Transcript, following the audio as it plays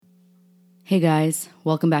Hey guys,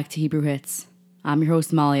 welcome back to Hebrew Hits. I'm your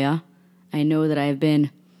host Malia. I know that I've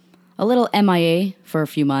been a little MIA for a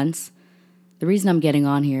few months. The reason I'm getting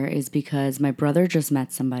on here is because my brother just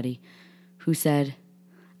met somebody who said,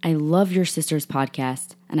 I love your sister's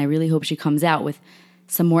podcast and I really hope she comes out with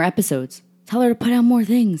some more episodes. Tell her to put out more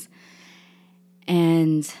things.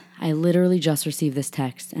 And I literally just received this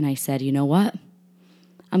text and I said, you know what?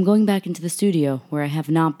 I'm going back into the studio where I have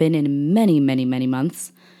not been in many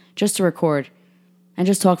months just to record and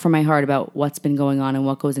just talk from my heart about what's been going on and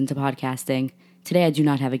what goes into podcasting. Today I do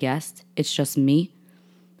not have a guest. It's just me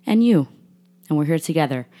and you, and we're here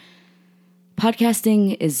together.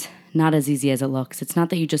 Podcasting is not as easy as it looks. It's not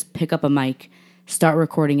that you just pick up a mic, start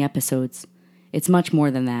recording episodes. It's much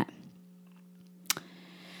more than that.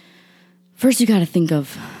 First, you got to think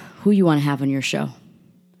of who you want to have on your show.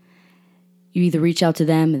 You either reach out to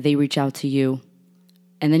them, they reach out to you,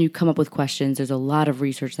 and then you come up with questions. There's a lot of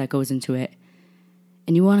research that goes into it.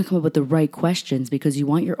 And you want to come up with the right questions because you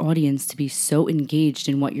want your audience to be so engaged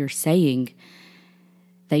in what you're saying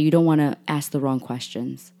that you don't want to ask the wrong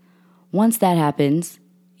questions. Once that happens,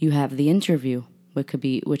 you have the interview, which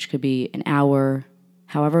could be an hour,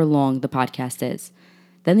 however long the podcast is.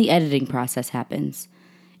 Then the editing process happens.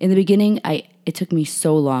 In the beginning, it took me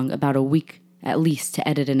so long, about a week at least, to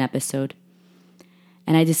edit an episode.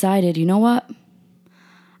 And I decided, you know what?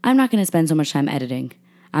 I'm not going to spend so much time editing.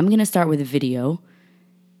 I'm going to start with a video.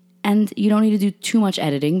 And you don't need to do too much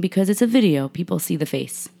editing because it's a video. People see the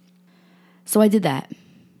face. So I did that.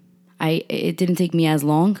 It didn't take me as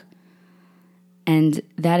long. And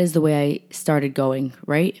that is the way I started going,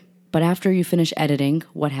 right? But after you finish editing,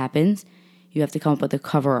 what happens? You have to come up with the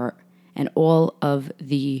cover art and all of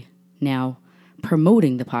the now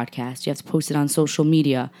promoting the podcast. You have to post it on social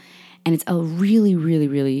media. And it's a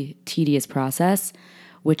really tedious process,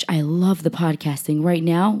 which I love the podcasting right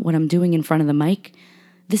now. What I'm doing in front of the mic,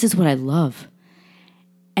 this is what I love.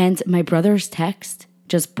 And my brother's text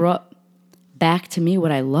just brought back to me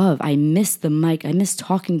what I love. I miss the mic. I miss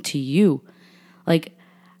talking to you. Like,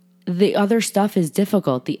 the other stuff is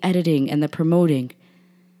difficult, the editing and the promoting.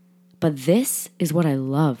 But this is what I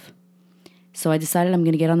love. So I decided I'm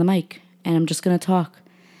going to get on the mic and I'm just going to talk.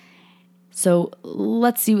 So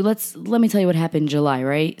let me tell you what happened in July,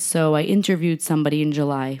 right? So I interviewed somebody in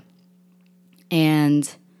July and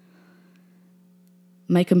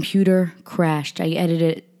my computer crashed. I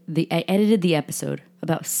edited the episode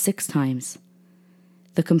about 6 times.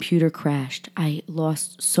 The computer crashed. I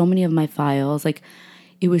lost so many of my files. Like,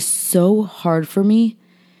 it was so hard for me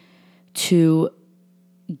to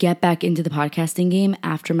get back into the podcasting game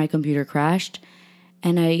after my computer crashed.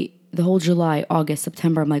 And the whole July, August,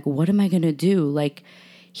 September, I'm like, what am I going to do? Like,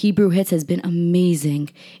 Hebrew Hits has been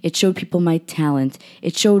amazing. It showed people my talent.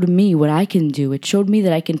 It showed me what I can do. It showed me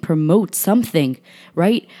that I can promote something,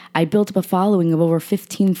 right? I built up a following of over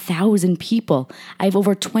 15,000 people. I have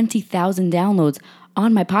over 20,000 downloads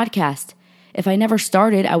on my podcast. If I never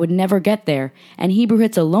started, I would never get there. And Hebrew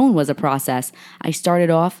Hits alone was a process. I started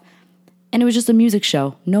off and it was just a music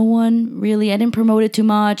show. I didn't promote it too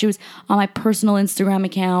much. It was on my personal Instagram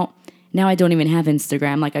account. Now I don't even have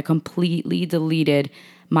Instagram. Like, I completely deleted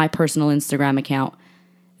my personal Instagram account.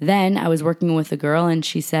 Then I was working with a girl and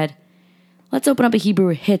she said, let's open up a Hebrew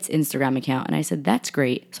Hits Instagram account. And I said, that's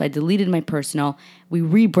great. So I deleted my personal. We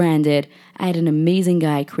rebranded. I had an amazing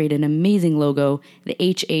guy create an amazing logo, the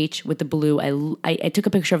HH with the blue. I took a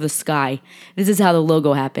picture of the sky. This is how the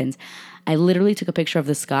logo happens. I literally took a picture of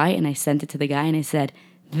the sky and I sent it to the guy and I said,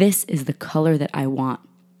 this is the color that I want.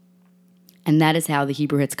 And that is how the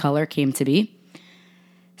Hebrew Hits color came to be.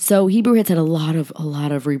 So Hebrew Hits had a lot of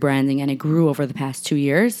rebranding and it grew over the past 2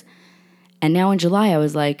 years. And now in July, I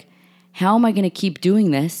was like, how am I going to keep doing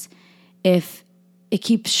this if it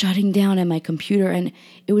keeps shutting down at my computer? And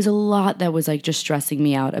it was a lot that was like just stressing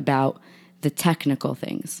me out about the technical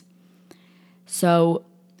things. So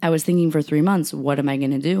I was thinking for 3 months, what am I going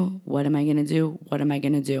to do? What am I going to do? What am I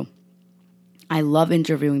going to do? I love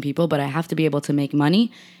interviewing people, but I have to be able to make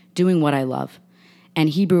money doing what I love. And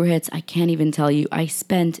Hebrew Hits, I can't even tell you, I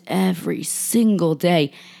spent every single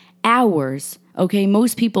day, hours, okay?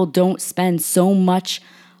 Most people don't spend so much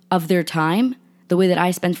of their time the way that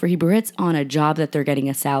I spent for Hebrew Hits on a job that they're getting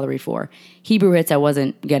a salary for. Hebrew Hits, I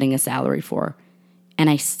wasn't getting a salary for. And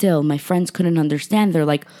my friends couldn't understand. They're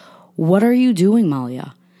like, what are you doing,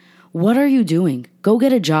 Malia? What are you doing? Go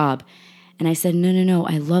get a job. And I said, no,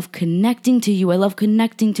 I love connecting to you. I love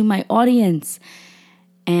connecting to my audience.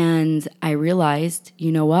 And I realized,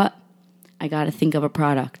 you know what? I got to think of a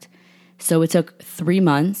product. So it took 3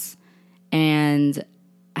 months and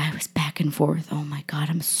I was back and forth. Oh my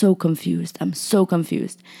God, I'm so confused.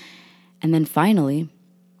 And then finally,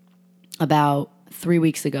 about 3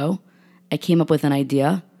 weeks ago, I came up with an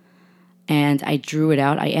idea and I drew it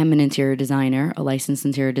out. I am an interior designer, a licensed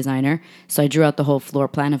interior designer. So I drew out the whole floor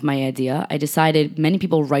plan of my idea. I decided many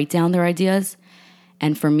people write down their ideas.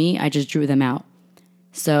 And for me, I just drew them out.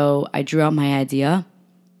 So I drew out my idea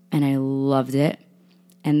and I loved it.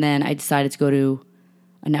 And then I decided to go to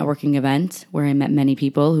a networking event where I met many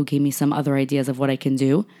people who gave me some other ideas of what I can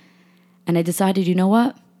do. And I decided, you know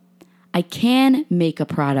what? I can make a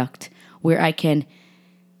product where I can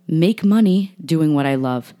make money doing what I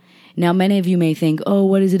love. Now, many of you may think, oh,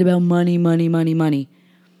 what is it about money, money, money, money?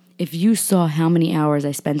 If you saw how many hours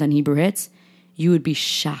I spent on Hebrew Hits, you would be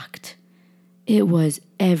shocked. It was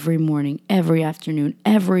every morning, every afternoon,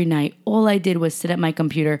 every night. All I did was sit at my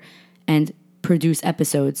computer and produce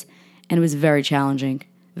episodes. And it was very challenging,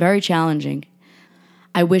 very challenging.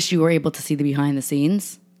 I wish you were able to see the behind the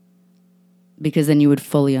scenes because then you would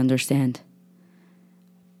fully understand.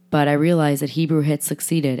 But I realized that Hebrew Hits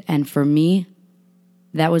succeeded. And for me,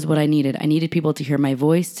 that was what I needed. I needed people to hear my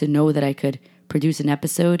voice, to know that I could produce an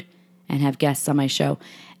episode and have guests on my show.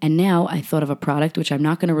 And now I thought of a product, which I'm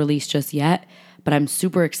not going to release just yet, but I'm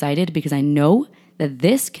super excited because I know that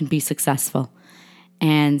this can be successful.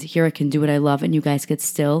 And here I can do what I love, and you guys could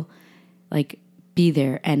still be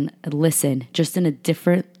there and listen just in a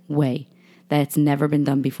different way that's never been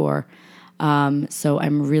done before. So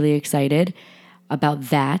I'm really excited about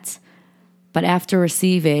that. But after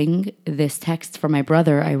receiving this text from my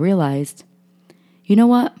brother, I realized, you know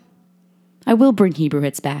what? I will bring Hebrew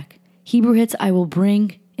Hits back. Hebrew Hits I will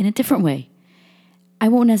bring in a different way. I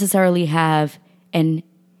won't necessarily have an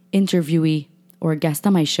interviewee or a guest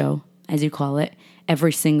on my show, as you call it,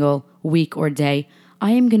 every single week or day.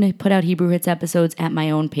 I am going to put out Hebrew Hits episodes at my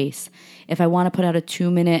own pace. If I want to put out a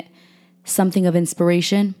 2-minute something of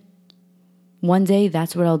inspiration, one day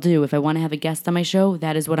that's what I'll do. If I want to have a guest on my show,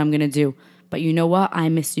 that is what I'm going to do. But you know what? I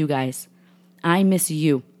miss you guys. I miss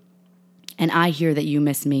you. And I hear that you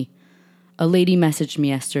miss me. A lady messaged me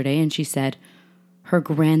yesterday and she said her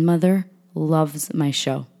grandmother loves my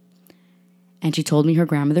show. And she told me her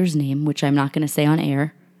grandmother's name, which I'm not going to say on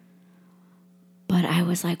air. But I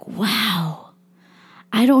was like, wow,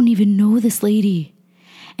 I don't even know this lady.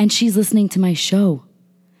 And she's listening to my show.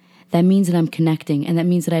 That means that I'm connecting, and that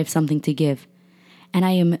means that I have something to give. And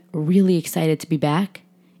I am really excited to be back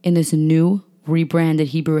in this new rebranded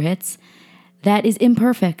Hebrew Hits that is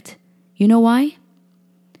imperfect. You know why?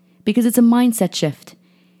 Because it's a mindset shift.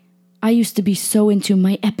 I used to be so into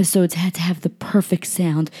my episodes had to have the perfect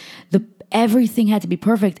sound. Everything had to be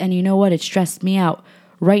perfect. And you know what? It stressed me out.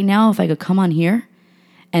 Right now, if I could come on here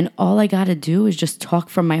and all I got to do is just talk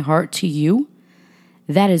from my heart to you,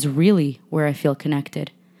 that is really where I feel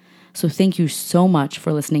connected. So thank you so much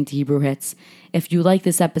for listening to Hebrew Hits. If you like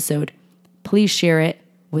this episode, please share it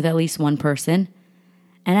with at least one person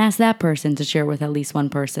and ask that person to share it with at least one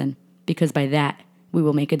person, because by that, we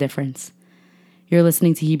will make a difference. You're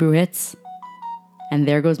listening to Hebrew Hits, and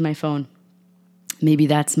there goes my phone. Maybe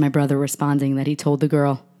that's my brother responding that he told the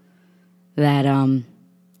girl that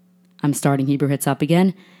I'm starting Hebrew Hits up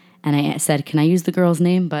again. And I said, can I use the girl's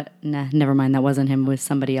name? But nah, never mind. That wasn't him. It was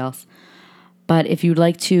somebody else. But if you'd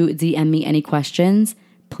like to DM me any questions,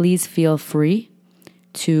 please feel free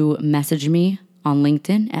to message me on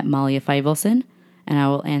LinkedIn at Malia Feivelson, and I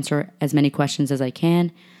will answer as many questions as I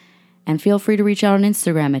can. And feel free to reach out on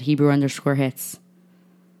Instagram at Hebrew_Hits.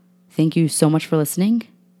 Thank you so much for listening,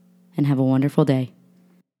 and have a wonderful day.